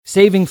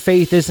Saving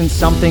faith isn't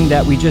something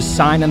that we just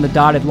sign on the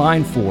dotted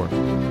line for.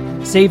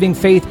 Saving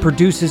faith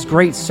produces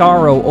great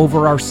sorrow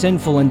over our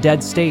sinful and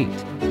dead state.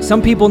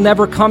 Some people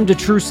never come to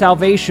true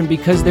salvation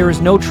because there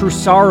is no true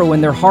sorrow in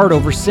their heart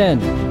over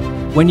sin.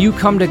 When you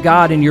come to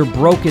God in your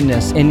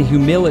brokenness and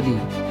humility,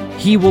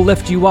 He will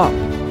lift you up.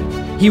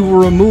 He will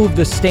remove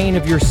the stain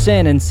of your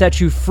sin and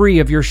set you free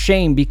of your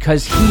shame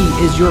because He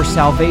is your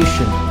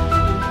salvation.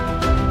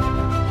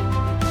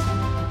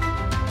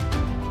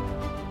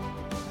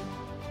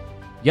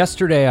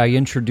 Yesterday, I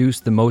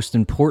introduced the most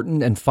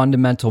important and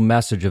fundamental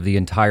message of the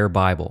entire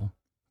Bible,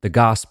 the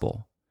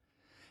gospel.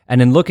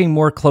 And in looking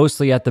more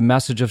closely at the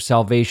message of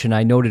salvation,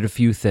 I noted a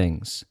few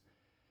things.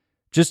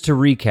 Just to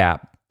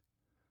recap,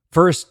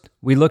 first,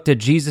 we looked at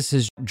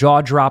Jesus'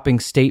 jaw-dropping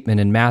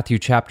statement in Matthew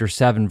chapter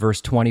 7, verse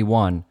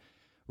 21,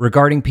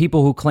 regarding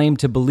people who claim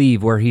to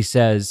believe, where He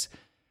says,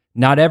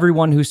 "Not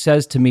everyone who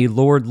says to me,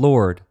 'Lord,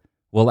 Lord,'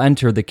 will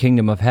enter the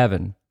kingdom of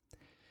heaven,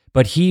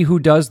 but he who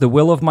does the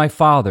will of my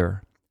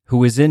Father,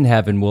 who is in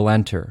heaven, will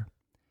enter."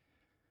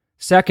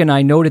 Second,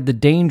 I noted the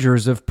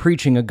dangers of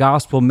preaching a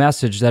gospel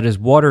message that is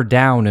watered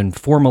down and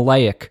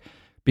formulaic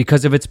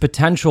because of its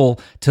potential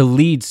to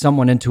lead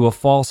someone into a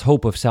false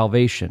hope of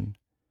salvation.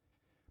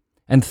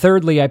 And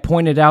thirdly, I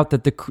pointed out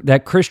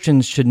that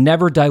Christians should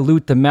never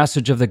dilute the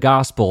message of the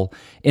gospel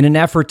in an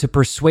effort to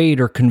persuade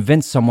or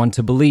convince someone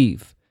to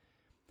believe.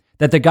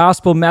 That the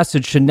gospel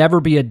message should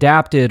never be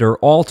adapted or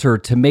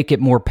altered to make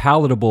it more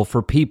palatable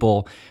for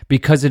people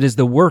because it is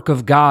the work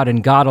of God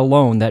and God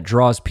alone that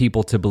draws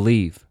people to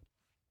believe.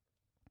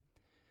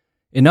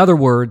 In other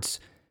words,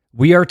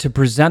 we are to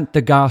present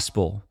the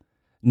gospel,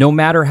 no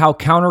matter how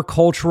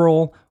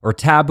countercultural or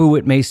taboo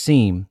it may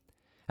seem.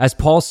 As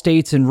Paul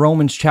states in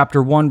Romans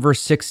chapter 1, verse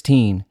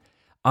 16,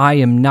 "I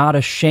am not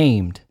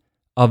ashamed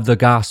of the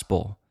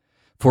gospel,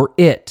 for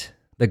it,"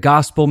 the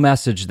gospel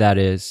message that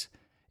is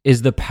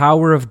the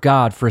power of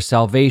God for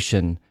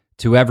salvation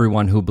to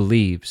everyone who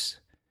believes.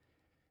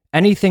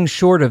 Anything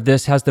short of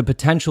this has the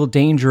potential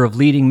danger of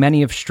leading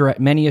many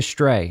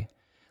astray,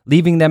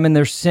 leaving them in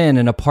their sin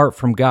and apart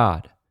from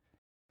God.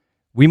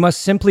 We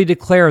must simply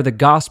declare the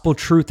gospel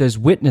truth as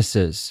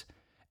witnesses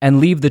and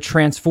leave the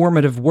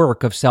transformative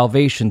work of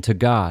salvation to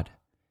God.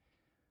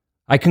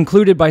 I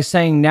concluded by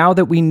saying, now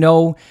that we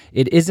know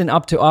it isn't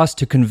up to us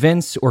to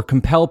convince or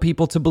compel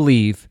people to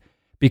believe,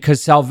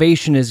 because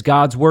salvation is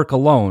God's work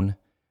alone,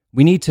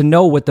 we need to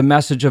know what the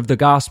message of the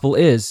gospel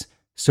is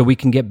so we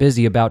can get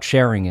busy about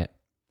sharing it.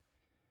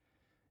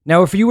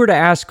 Now, if you were to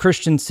ask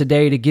Christians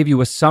today to give you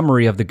a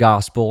summary of the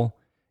gospel,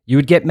 you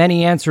would get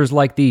many answers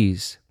like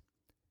these.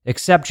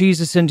 Accept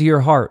Jesus into your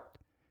heart.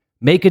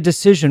 Make a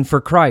decision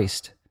for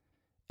Christ.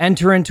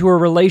 Enter into a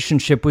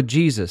relationship with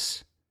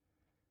Jesus.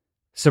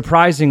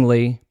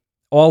 Surprisingly,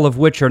 all of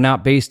which are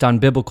not based on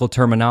biblical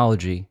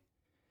terminology.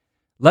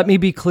 Let me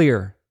be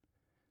clear.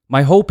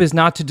 My hope is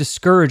not to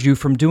discourage you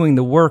from doing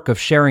the work of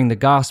sharing the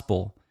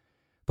gospel,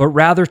 but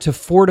rather to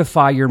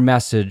fortify your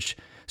message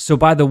so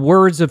by the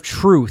words of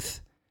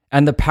truth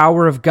and the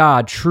power of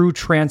God, true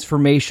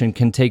transformation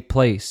can take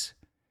place.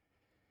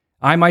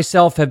 I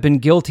myself have been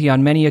guilty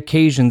on many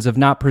occasions of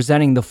not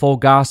presenting the full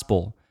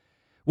gospel,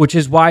 which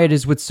is why it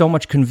is with so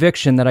much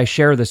conviction that I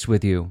share this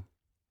with you.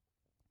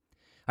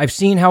 I've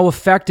seen how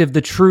effective the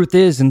truth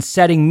is in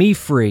setting me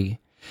free,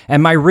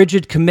 and my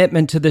rigid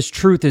commitment to this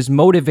truth is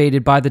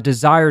motivated by the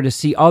desire to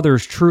see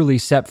others truly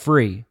set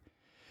free.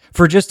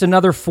 For just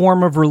another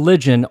form of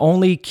religion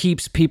only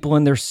keeps people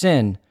in their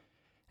sin,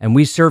 and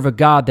we serve a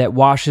God that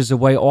washes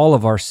away all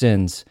of our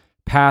sins,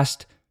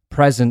 past,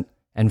 present,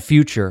 and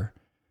future,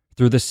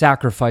 through the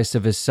sacrifice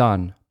of His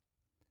Son.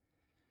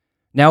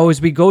 Now,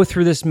 as we go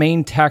through this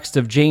main text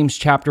of James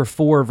chapter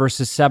 4,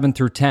 verses 7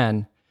 through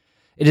 10,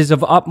 it is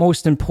of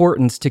utmost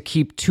importance to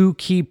keep two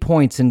key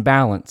points in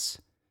balance.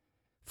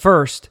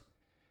 First,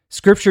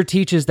 Scripture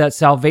teaches that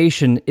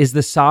salvation is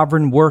the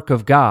sovereign work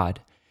of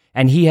God,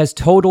 and He has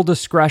total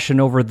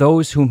discretion over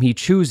those whom He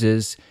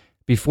chooses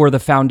before the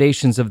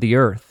foundations of the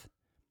earth.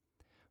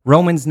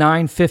 Romans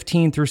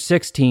 9:15 through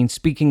 16,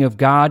 speaking of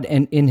God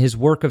and in His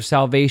work of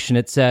salvation,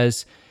 it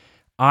says,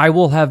 "I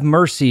will have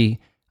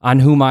mercy on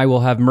whom I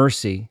will have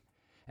mercy,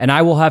 and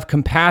I will have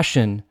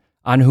compassion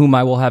on whom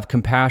I will have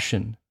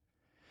compassion."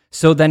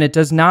 So then it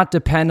does not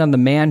depend on the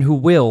man who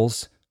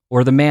wills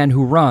or the man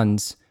who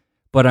runs,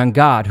 but on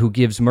God who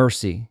gives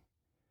mercy.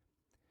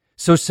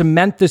 So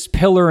cement this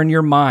pillar in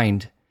your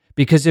mind,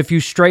 because if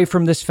you stray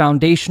from this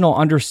foundational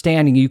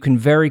understanding, you can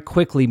very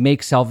quickly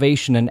make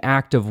salvation an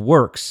act of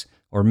works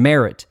or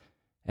merit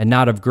and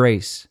not of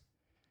grace.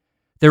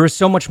 There is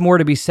so much more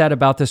to be said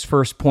about this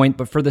first point,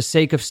 but for the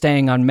sake of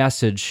staying on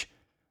message,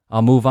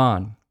 I'll move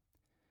on.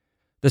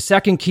 The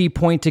second key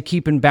point to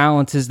keep in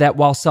balance is that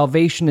while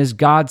salvation is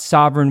God's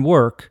sovereign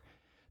work,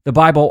 the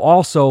Bible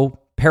also,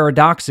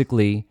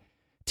 paradoxically,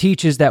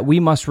 teaches that we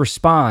must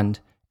respond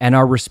and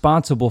are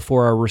responsible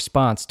for our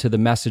response to the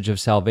message of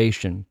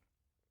salvation.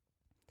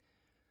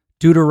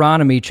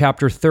 Deuteronomy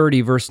chapter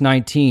 30, verse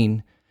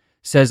 19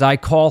 says, "I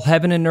call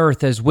heaven and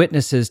earth as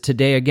witnesses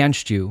today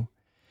against you,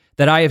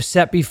 that I have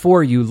set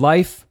before you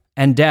life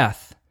and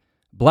death,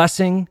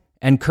 blessing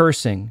and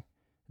cursing.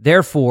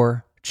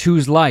 Therefore,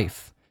 choose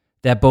life,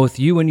 that both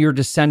you and your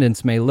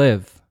descendants may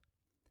live.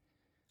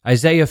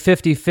 Isaiah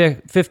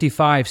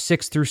 55,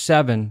 6 through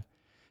 7.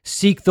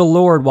 Seek the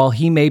Lord while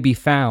he may be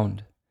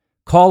found.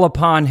 Call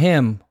upon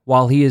him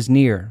while he is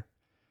near.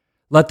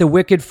 Let the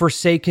wicked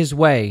forsake his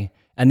way,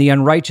 and the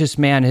unrighteous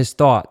man his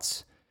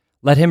thoughts.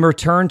 Let him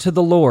return to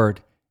the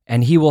Lord,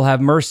 and he will have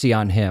mercy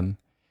on him,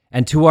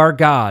 and to our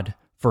God,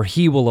 for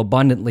he will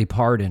abundantly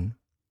pardon.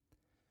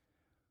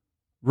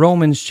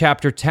 Romans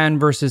chapter 10,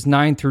 verses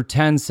 9 through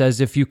 10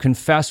 says, if you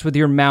confess with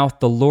your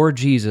mouth the Lord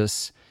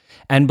Jesus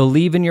and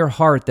believe in your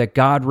heart that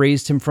God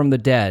raised him from the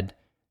dead,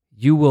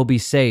 you will be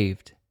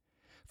saved.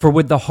 For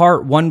with the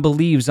heart one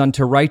believes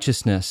unto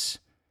righteousness,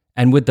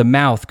 and with the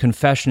mouth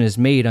confession is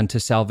made unto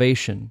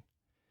salvation.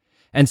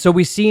 And so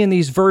we see in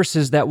these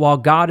verses that while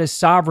God is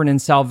sovereign in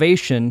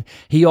salvation,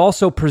 he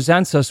also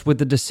presents us with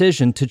the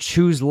decision to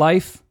choose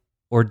life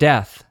or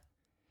death.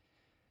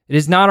 It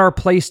is not our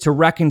place to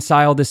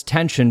reconcile this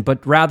tension,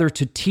 but rather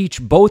to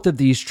teach both of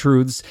these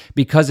truths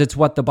because it's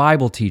what the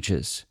Bible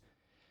teaches.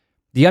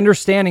 The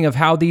understanding of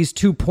how these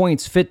 2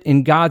 points fit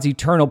in God's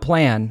eternal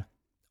plan,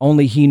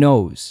 only he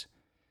knows.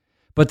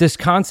 But this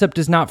concept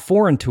is not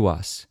foreign to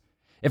us.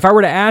 If I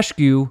were to ask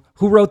you,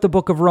 who wrote the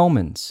book of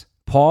Romans,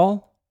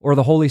 Paul or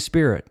the Holy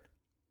Spirit?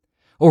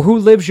 Or who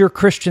lives your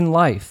Christian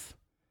life?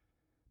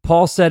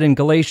 Paul said in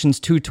Galatians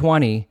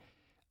 2:20,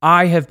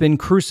 I have been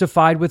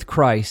crucified with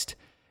Christ.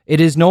 It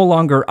is no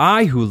longer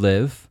I who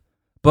live,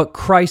 but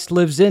Christ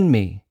lives in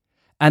me.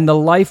 And the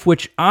life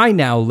which I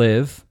now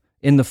live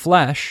in the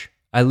flesh,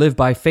 I live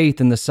by faith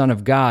in the Son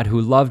of God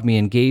who loved me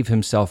and gave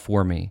himself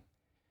for me.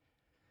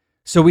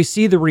 So we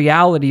see the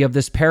reality of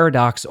this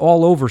paradox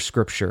all over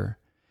Scripture.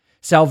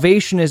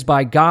 Salvation is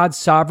by God's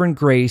sovereign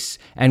grace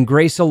and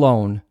grace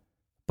alone,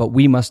 but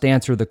we must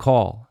answer the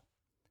call.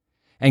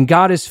 And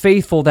God is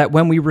faithful that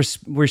when we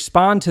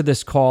respond to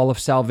this call of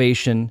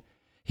salvation,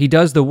 he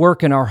does the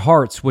work in our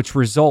hearts which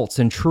results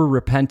in true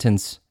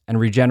repentance and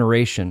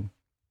regeneration.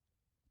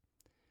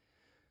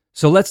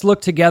 So let's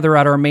look together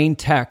at our main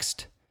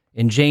text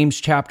in James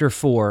chapter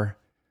 4,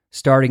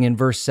 starting in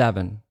verse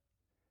 7.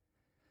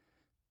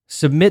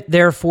 Submit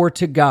therefore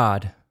to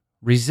God,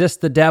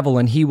 resist the devil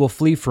and he will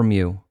flee from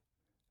you.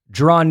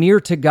 Draw near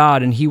to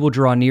God and he will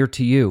draw near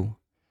to you.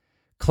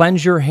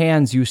 Cleanse your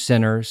hands, you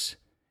sinners,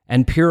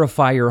 and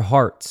purify your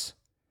hearts,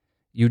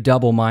 you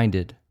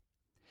double-minded.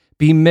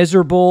 Be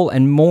miserable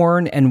and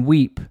mourn and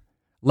weep.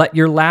 Let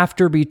your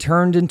laughter be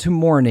turned into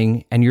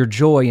mourning and your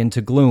joy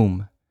into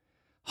gloom.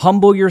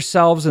 Humble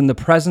yourselves in the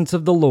presence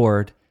of the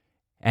Lord,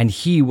 and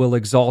he will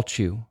exalt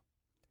you.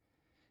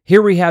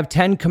 Here we have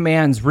 10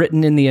 commands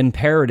written in the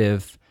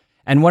imperative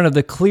and one of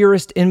the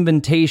clearest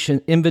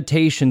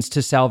invitations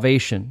to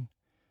salvation.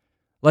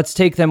 Let's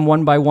take them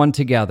one by one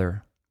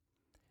together.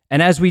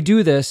 And as we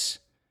do this,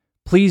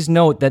 please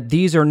note that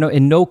these are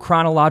in no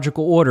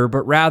chronological order,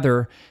 but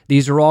rather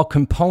these are all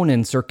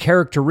components or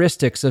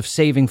characteristics of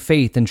saving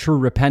faith and true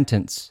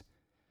repentance.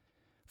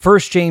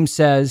 First, James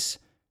says,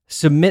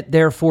 submit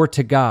therefore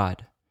to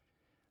God.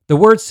 The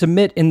word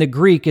submit in the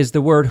Greek is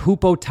the word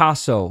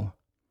hupotasso,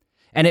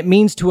 and it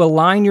means to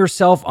align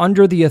yourself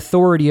under the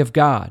authority of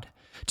God,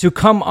 to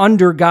come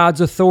under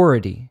God's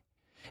authority.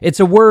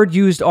 It's a word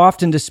used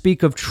often to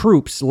speak of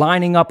troops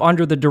lining up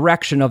under the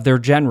direction of their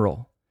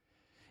general.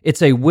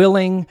 It's a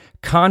willing,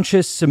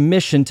 conscious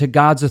submission to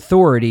God's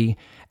authority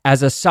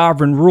as a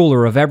sovereign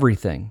ruler of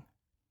everything.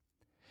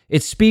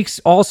 It speaks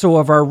also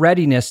of our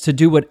readiness to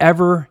do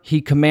whatever he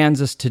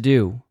commands us to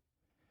do.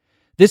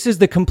 This is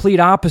the complete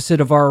opposite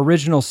of our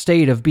original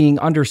state of being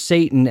under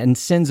Satan and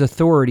sin's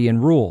authority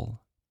and rule.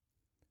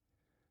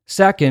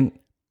 Second,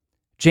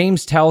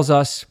 James tells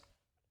us,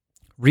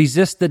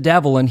 resist the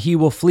devil and he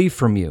will flee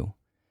from you.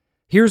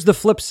 Here's the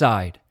flip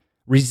side.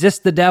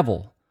 Resist the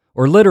devil,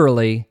 or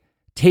literally,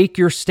 take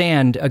your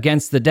stand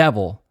against the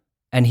devil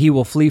and he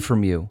will flee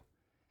from you.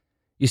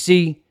 You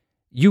see,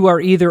 you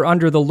are either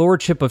under the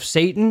lordship of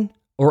Satan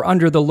or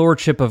under the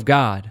lordship of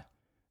God.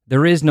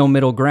 There is no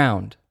middle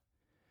ground.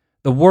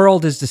 The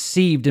world is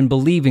deceived in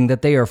believing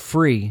that they are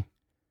free,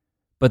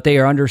 but they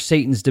are under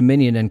Satan's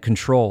dominion and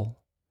control.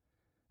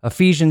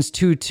 Ephesians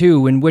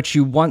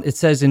 2:2, it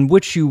says, in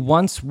which you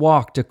once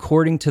walked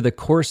according to the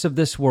course of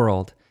this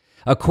world,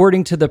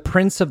 according to the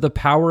prince of the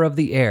power of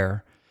the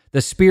air,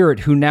 the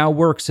spirit who now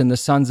works in the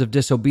sons of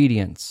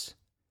disobedience.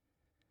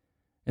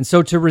 And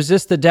so to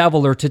resist the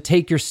devil or to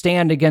take your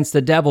stand against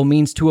the devil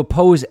means to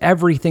oppose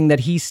everything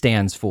that he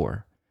stands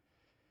for.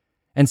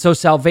 And so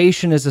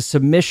salvation is a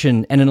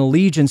submission and an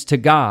allegiance to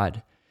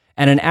God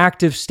and an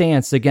active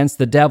stance against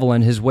the devil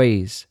and his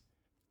ways.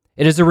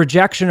 It is a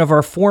rejection of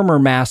our former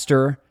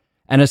master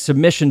and a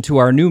submission to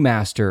our new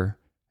master,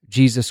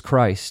 Jesus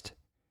Christ.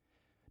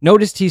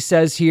 Notice he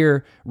says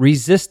here,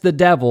 resist the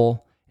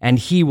devil and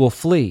he will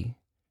flee.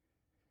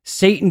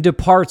 Satan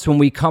departs when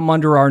we come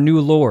under our new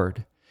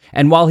Lord,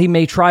 and while he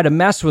may try to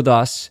mess with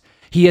us,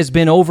 he has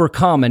been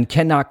overcome and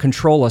cannot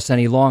control us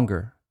any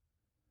longer.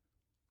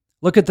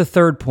 Look at the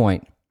third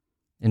point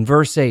in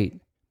verse 8.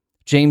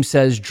 James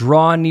says,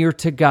 draw near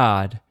to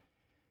God,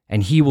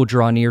 and he will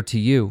draw near to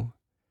you.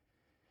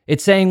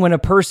 It's saying when a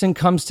person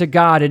comes to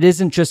God, it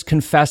isn't just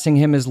confessing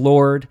him as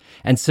Lord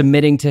and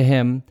submitting to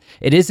him.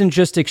 It isn't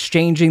just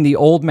exchanging the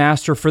old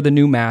master for the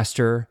new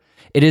master.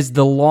 It is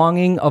the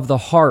longing of the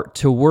heart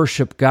to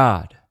worship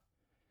God.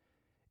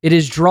 It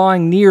is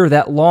drawing near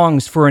that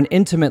longs for an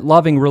intimate,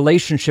 loving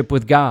relationship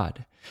with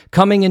God,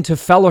 coming into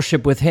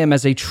fellowship with him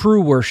as a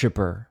true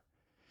worshiper.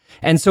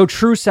 And so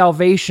true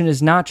salvation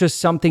is not just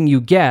something you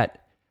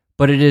get,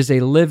 but it is a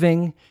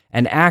living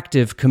and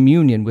active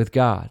communion with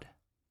God.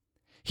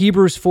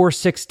 Hebrews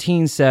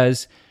 4:16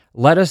 says,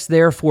 "Let us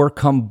therefore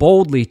come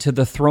boldly to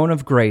the throne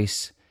of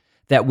grace,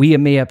 that we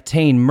may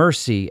obtain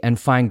mercy and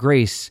find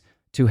grace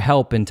to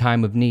help in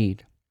time of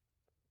need."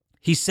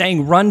 He's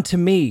saying, run to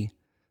me.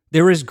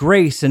 There is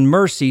grace and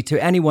mercy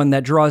to anyone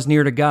that draws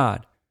near to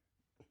God.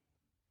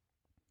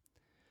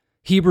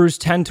 Hebrews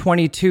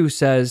 10:22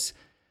 says,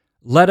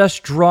 "Let us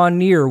draw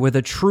near with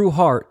a true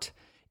heart,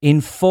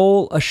 in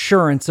full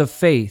assurance of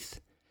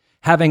faith,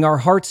 having our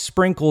hearts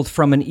sprinkled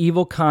from an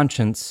evil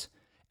conscience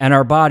and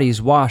our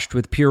bodies washed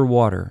with pure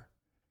water."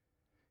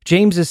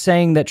 James is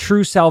saying that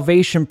true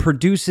salvation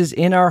produces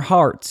in our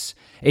hearts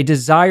a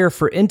desire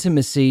for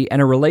intimacy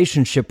and a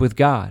relationship with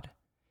God.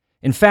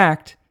 In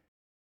fact,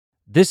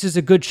 this is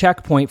a good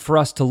checkpoint for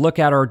us to look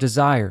at our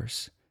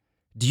desires.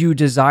 Do you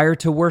desire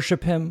to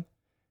worship him?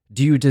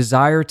 Do you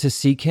desire to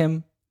seek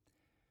him?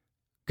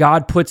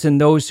 God puts in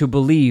those who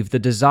believe the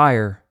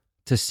desire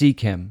to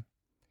seek him.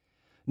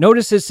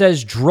 Notice it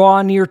says,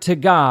 draw near to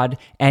God,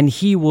 and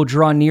he will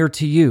draw near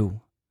to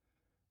you.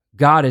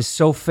 God is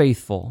so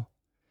faithful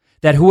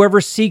that whoever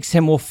seeks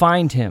him will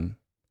find him.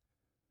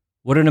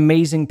 What an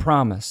amazing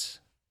promise.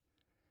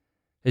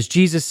 As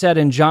Jesus said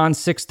in John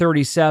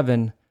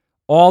 6:37,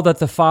 "All that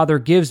the Father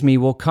gives me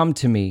will come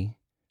to me."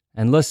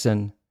 And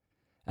listen,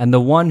 "And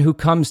the one who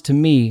comes to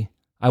me,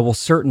 I will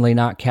certainly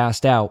not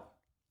cast out."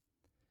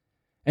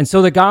 And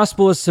so the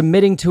gospel is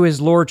submitting to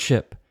his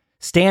lordship,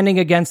 standing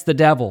against the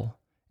devil,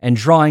 and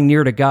drawing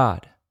near to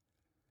God.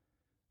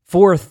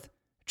 Fourth,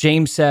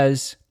 James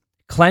says,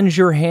 cleanse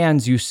your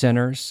hands, you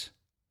sinners.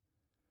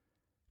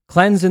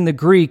 Cleanse in the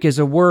Greek is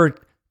a word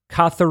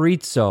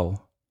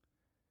katharizo,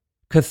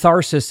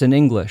 catharsis in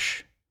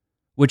English,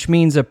 which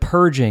means a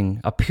purging,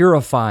 a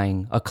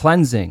purifying, a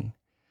cleansing.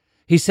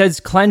 He says,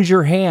 cleanse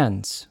your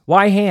hands.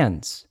 Why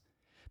hands?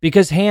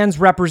 Because hands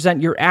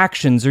represent your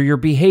actions or your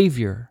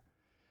behavior.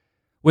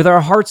 With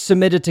our hearts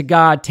submitted to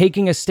God,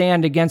 taking a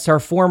stand against our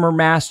former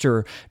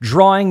master,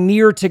 drawing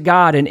near to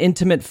God in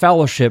intimate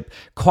fellowship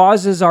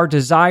causes our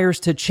desires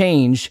to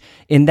change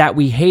in that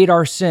we hate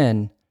our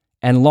sin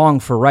and long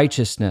for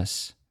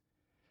righteousness.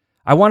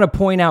 I want to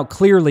point out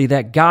clearly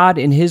that God,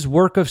 in his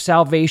work of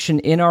salvation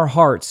in our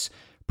hearts,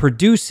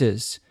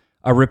 produces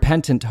a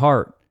repentant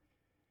heart.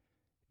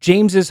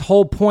 James's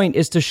whole point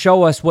is to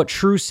show us what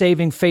true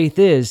saving faith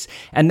is,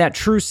 and that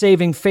true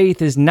saving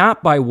faith is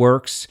not by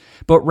works,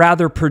 but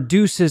rather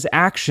produces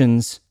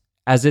actions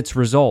as its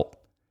result.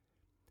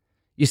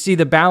 You see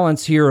the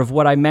balance here of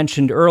what I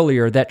mentioned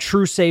earlier, that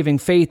true saving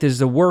faith is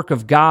the work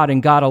of God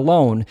and God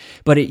alone,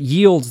 but it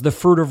yields the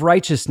fruit of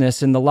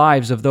righteousness in the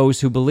lives of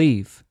those who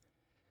believe.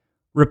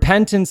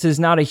 Repentance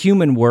is not a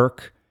human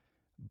work,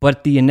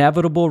 but the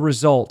inevitable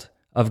result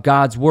of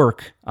God's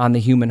work on the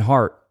human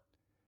heart.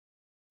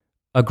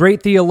 A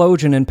great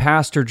theologian and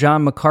pastor,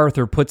 John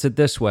MacArthur, puts it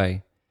this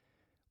way: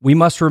 we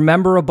must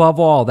remember above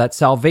all that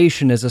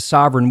salvation is a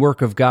sovereign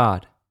work of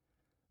God.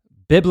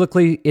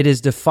 Biblically, it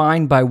is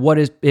defined by what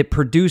it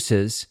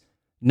produces,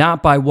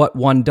 not by what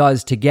one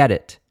does to get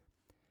it.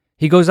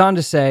 He goes on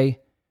to say,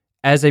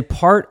 as a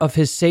part of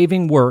his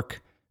saving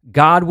work,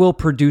 God will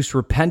produce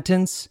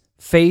repentance,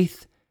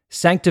 faith,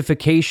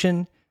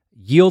 sanctification,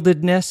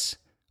 yieldedness,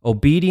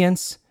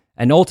 obedience,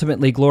 and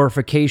ultimately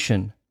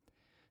glorification.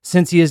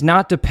 Since he is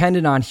not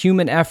dependent on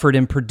human effort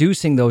in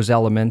producing those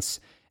elements,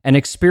 an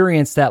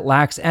experience that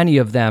lacks any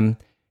of them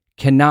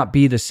cannot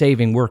be the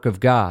saving work of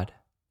God.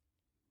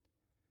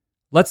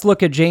 Let's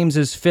look at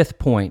James's fifth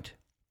point.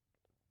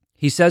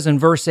 He says in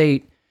verse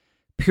 8,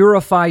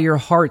 purify your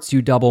hearts,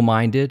 you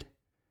double-minded.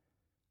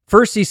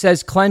 First he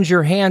says, cleanse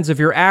your hands of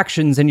your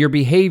actions and your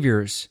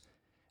behaviors.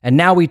 And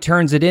now he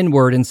turns it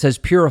inward and says,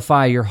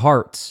 purify your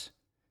hearts.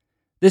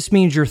 This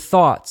means your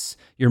thoughts,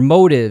 your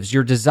motives,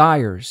 your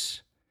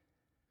desires.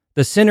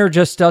 The sinner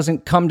just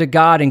doesn't come to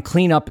God and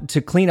clean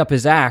up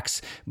his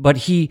acts, but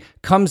he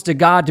comes to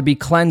God to be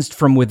cleansed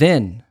from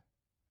within.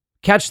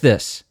 Catch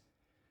this.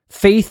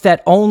 Faith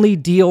that only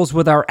deals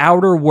with our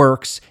outer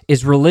works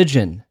is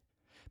religion,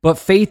 but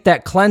faith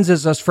that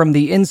cleanses us from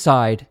the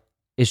inside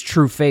is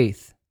true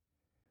faith.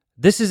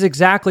 This is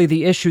exactly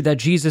the issue that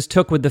Jesus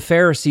took with the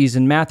Pharisees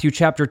in Matthew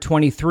chapter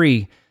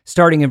 23,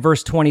 starting in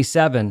verse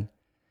 27.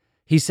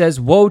 He says,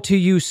 woe to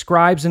you,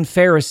 scribes and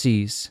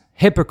Pharisees,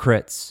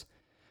 hypocrites!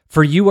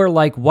 For you are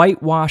like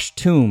whitewashed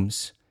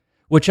tombs,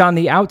 which on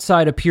the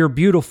outside appear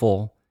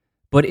beautiful,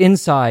 but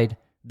inside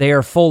they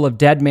are full of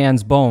dead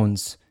man's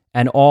bones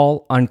and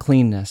all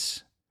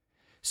uncleanness.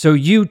 So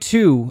you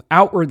too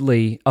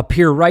outwardly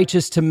appear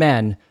righteous to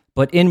men,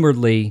 but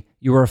inwardly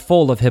you are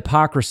full of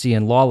hypocrisy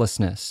and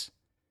lawlessness.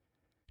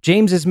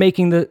 James is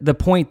making the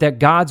point that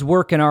God's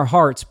work in our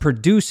hearts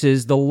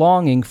produces the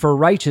longing for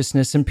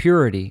righteousness and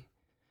purity.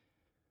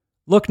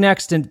 Look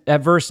next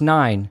at verse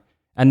 9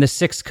 and the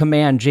sixth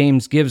command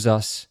James gives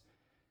us.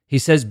 He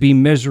says, "Be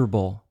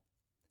miserable."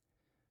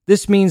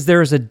 This means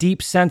there is a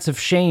deep sense of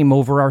shame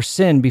over our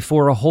sin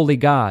before a holy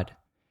God.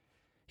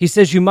 He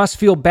says you must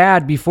feel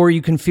bad before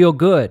you can feel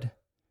good.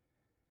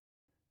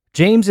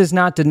 James is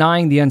not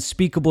denying the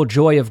unspeakable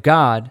joy of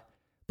God,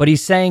 but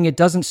he's saying it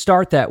doesn't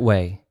start that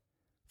way.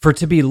 For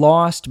to be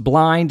lost,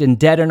 blind, and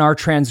dead in our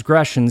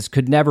transgressions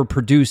could never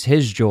produce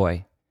his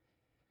joy.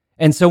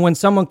 And so when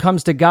someone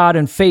comes to God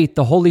in faith,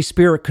 the Holy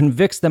Spirit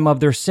convicts them of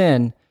their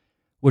sin,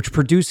 which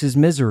produces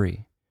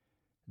misery.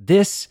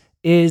 This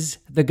is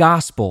the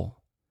gospel.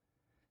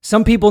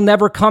 Some people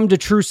never come to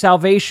true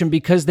salvation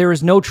because there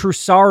is no true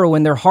sorrow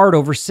in their heart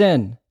over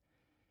sin.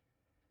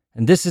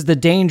 And this is the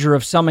danger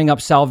of summing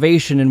up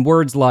salvation in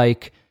words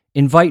like,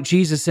 invite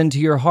Jesus into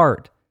your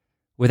heart,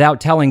 without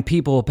telling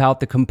people about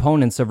the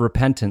components of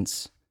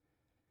repentance.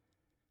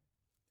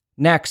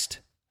 Next,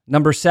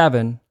 number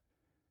 7,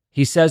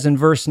 he says in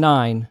verse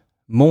 9,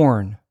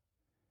 mourn.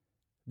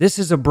 This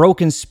is a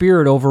broken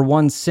spirit over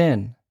one's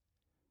sin.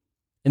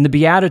 In the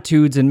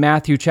Beatitudes in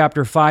Matthew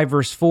chapter 5,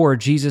 verse 4,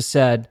 Jesus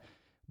said,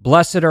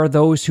 "Blessed are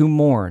those who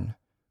mourn,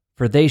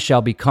 for they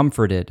shall be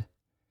comforted."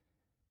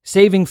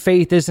 Saving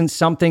faith isn't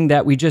something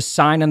that we just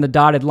sign on the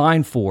dotted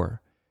line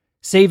for.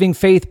 Saving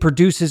faith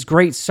produces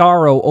great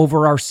sorrow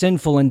over our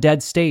sinful and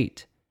dead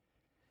state.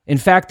 In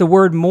fact, the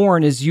word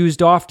mourn is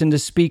used often to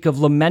speak of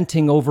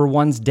lamenting over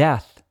one's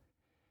death.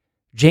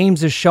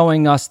 James is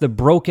showing us the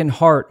broken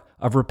heart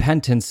of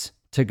repentance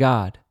to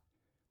God.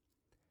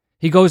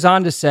 He goes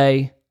on to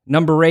say,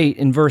 number 8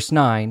 in verse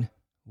 9,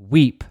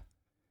 weep.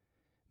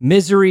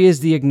 Misery is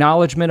the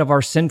acknowledgement of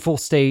our sinful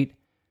state,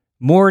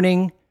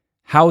 mourning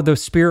how the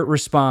spirit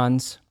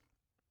responds,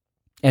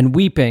 and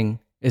weeping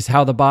is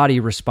how the body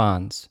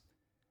responds.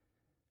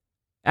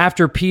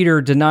 After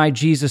Peter denied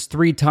Jesus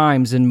 3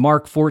 times in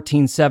Mark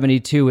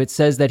 14:72, it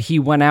says that he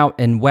went out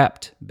and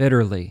wept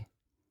bitterly.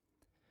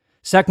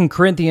 2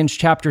 Corinthians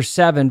chapter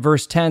 7,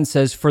 verse 10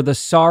 says, "For the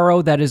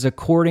sorrow that is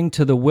according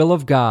to the will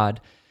of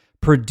God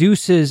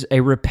produces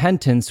a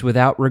repentance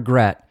without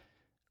regret,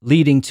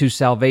 leading to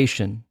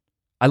salvation."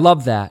 I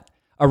love that.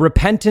 A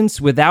repentance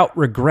without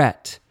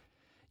regret.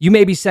 You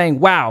may be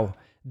saying, wow,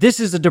 this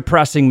is a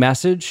depressing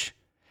message.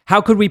 How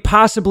could we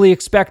possibly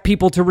expect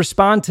people to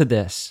respond to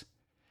this?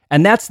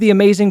 And that's the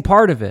amazing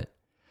part of it.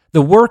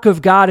 The work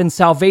of God in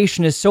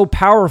salvation is so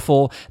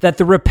powerful that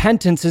the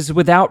repentance is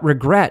without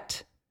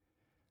regret.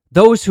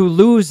 Those who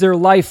lose their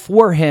life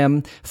for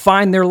Him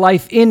find their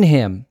life in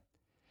Him.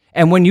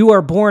 And when you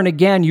are born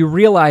again, you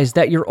realize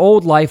that your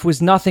old life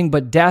was nothing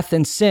but death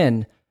and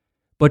sin,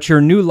 but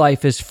your new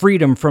life is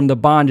freedom from the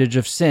bondage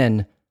of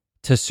sin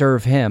to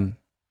serve Him.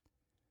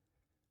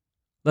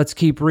 Let's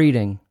keep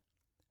reading.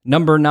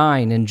 Number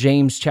 9 in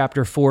James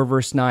chapter 4,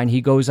 verse 9,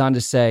 he goes on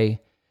to say,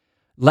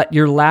 "Let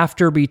your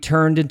laughter be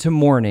turned into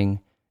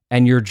mourning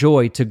and your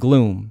joy to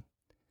gloom."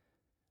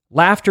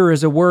 Laughter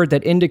is a word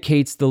that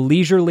indicates the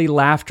leisurely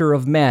laughter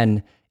of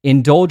men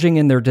indulging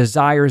in their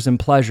desires and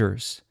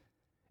pleasures.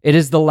 It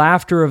is the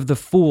laughter of the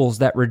fools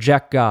that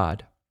reject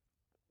God.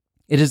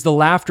 It is the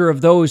laughter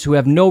of those who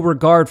have no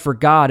regard for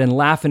God and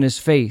laugh in His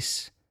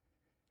face.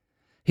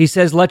 He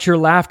says, "Let your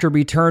laughter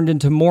be turned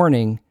into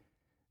mourning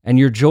and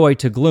your joy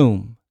to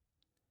gloom."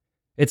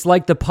 It's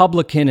like the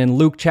publican in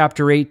Luke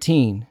chapter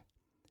 18,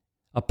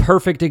 a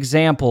perfect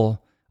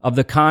example of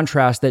the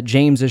contrast that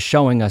James is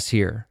showing us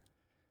here.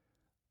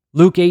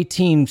 Luke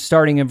 18,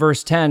 starting in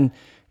verse 10,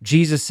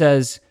 Jesus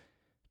says,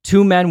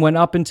 "Two men went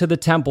up into the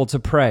temple to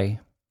pray,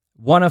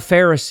 one a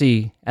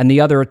Pharisee and the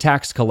other a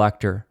tax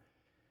collector.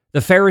 The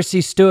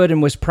Pharisee stood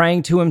and was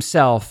praying to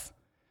himself,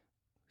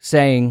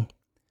 saying,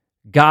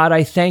 'God,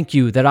 I thank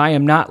you that I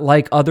am not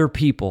like other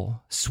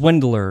people,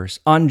 swindlers,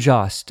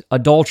 unjust,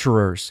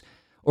 adulterers,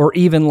 or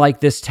even like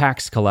this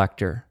tax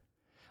collector.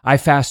 I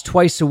fast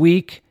twice a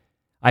week.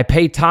 I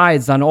pay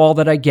tithes on all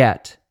that I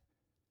get.'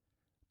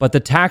 But the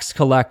tax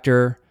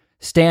collector,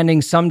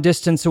 standing some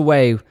distance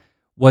away,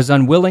 was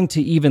unwilling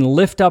to even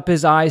lift up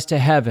his eyes to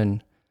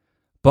heaven,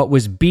 but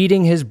was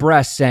beating his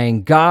breast,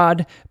 saying,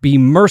 'God, be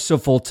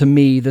merciful to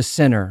me, the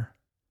sinner.'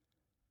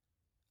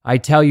 I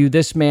tell you,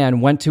 this man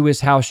went to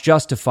his house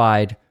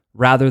justified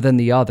rather than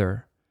the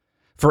other.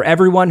 For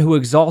everyone who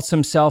exalts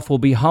himself will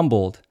be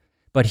humbled,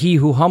 but he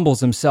who humbles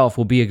himself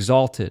will be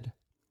exalted."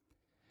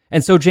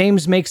 And so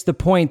James makes the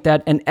point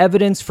that an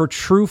evidence for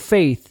true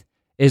faith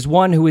is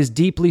one who is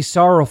deeply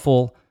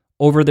sorrowful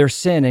over their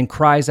sin and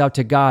cries out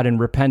to God in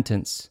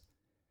repentance.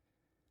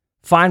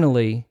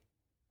 Finally,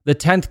 the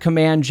 10th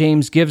command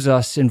James gives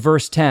us in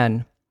verse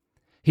 10,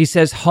 he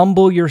says,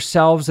 "Humble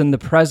yourselves in the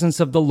presence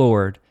of the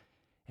Lord,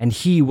 and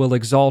He will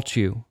exalt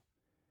you."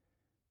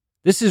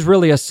 This is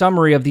really a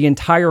summary of the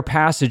entire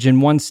passage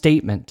in one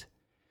statement.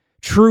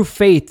 True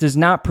faith does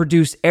not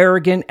produce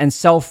arrogant and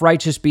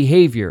self-righteous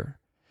behavior.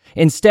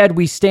 Instead,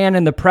 we stand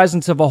in the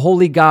presence of a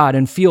holy God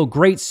and feel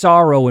great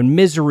sorrow and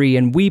misery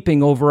and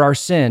weeping over our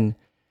sin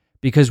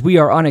because we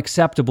are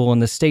unacceptable in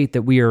the state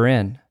that we are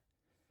in.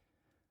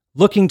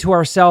 Looking to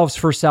ourselves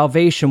for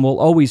salvation will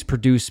always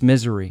produce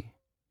misery.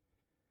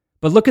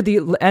 But look at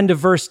the end of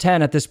verse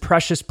 10 at this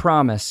precious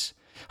promise.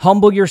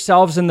 Humble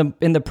yourselves in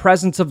the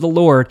presence of the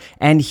Lord,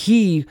 and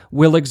He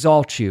will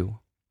exalt you.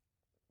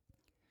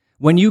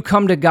 When you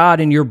come to God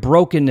in your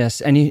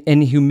brokenness and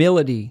in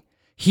humility,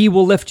 He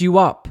will lift you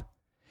up.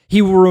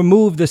 He will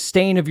remove the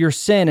stain of your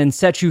sin and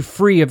set you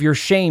free of your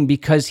shame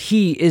because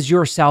He is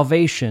your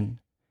salvation.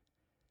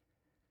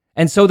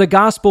 And so the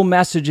gospel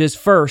message is,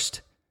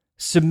 first,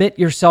 submit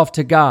yourself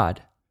to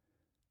God.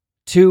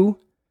 2,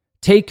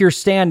 take your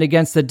stand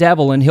against the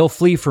devil and he'll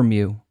flee from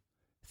you.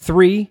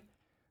 3,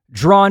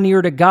 draw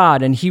near to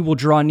God and He will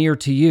draw near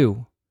to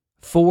you.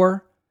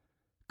 4,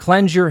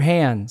 cleanse your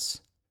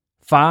hands.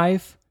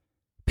 5,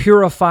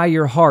 purify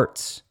your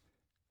hearts.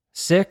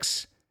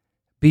 6,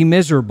 be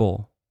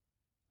miserable.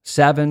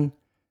 7,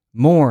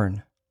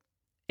 mourn.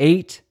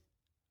 8,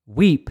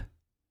 weep.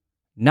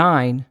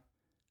 9,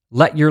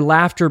 let your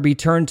laughter be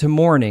turned to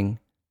mourning,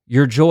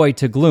 your joy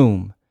to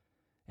gloom.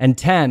 And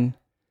 10,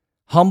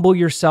 humble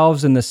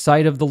yourselves in the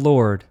sight of the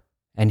Lord,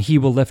 and He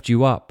will lift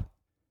you up.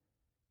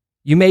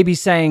 You may be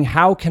saying,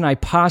 how can I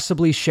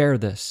possibly share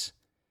this?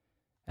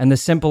 And the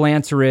simple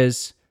answer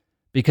is,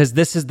 because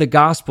this is the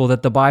gospel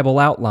that the Bible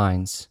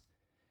outlines.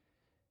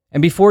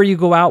 And before you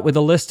go out with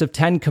a list of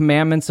 10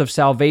 commandments of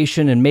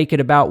salvation and make it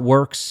about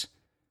works,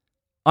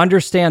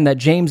 understand that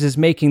James is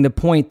making the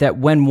point that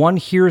when one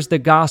hears the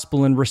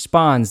gospel and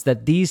responds,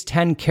 that these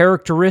 10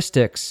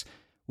 characteristics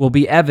will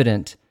be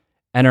evident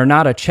and are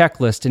not a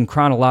checklist in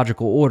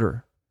chronological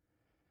order.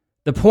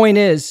 The point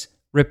is,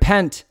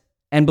 repent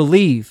and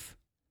believe.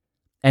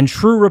 And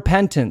true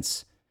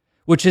repentance,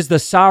 which is the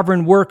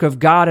sovereign work of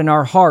God in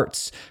our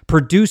hearts,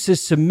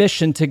 produces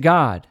submission to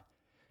God,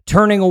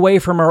 turning away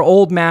from our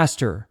old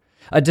master,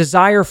 a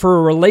desire for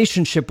a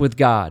relationship with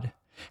God,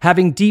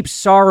 having deep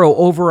sorrow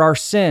over our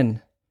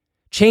sin,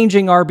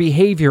 changing our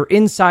behavior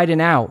inside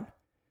and out,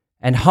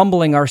 and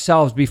humbling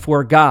ourselves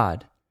before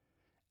God.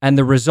 And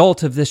the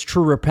result of this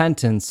true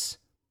repentance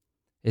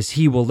is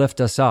He will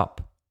lift us up.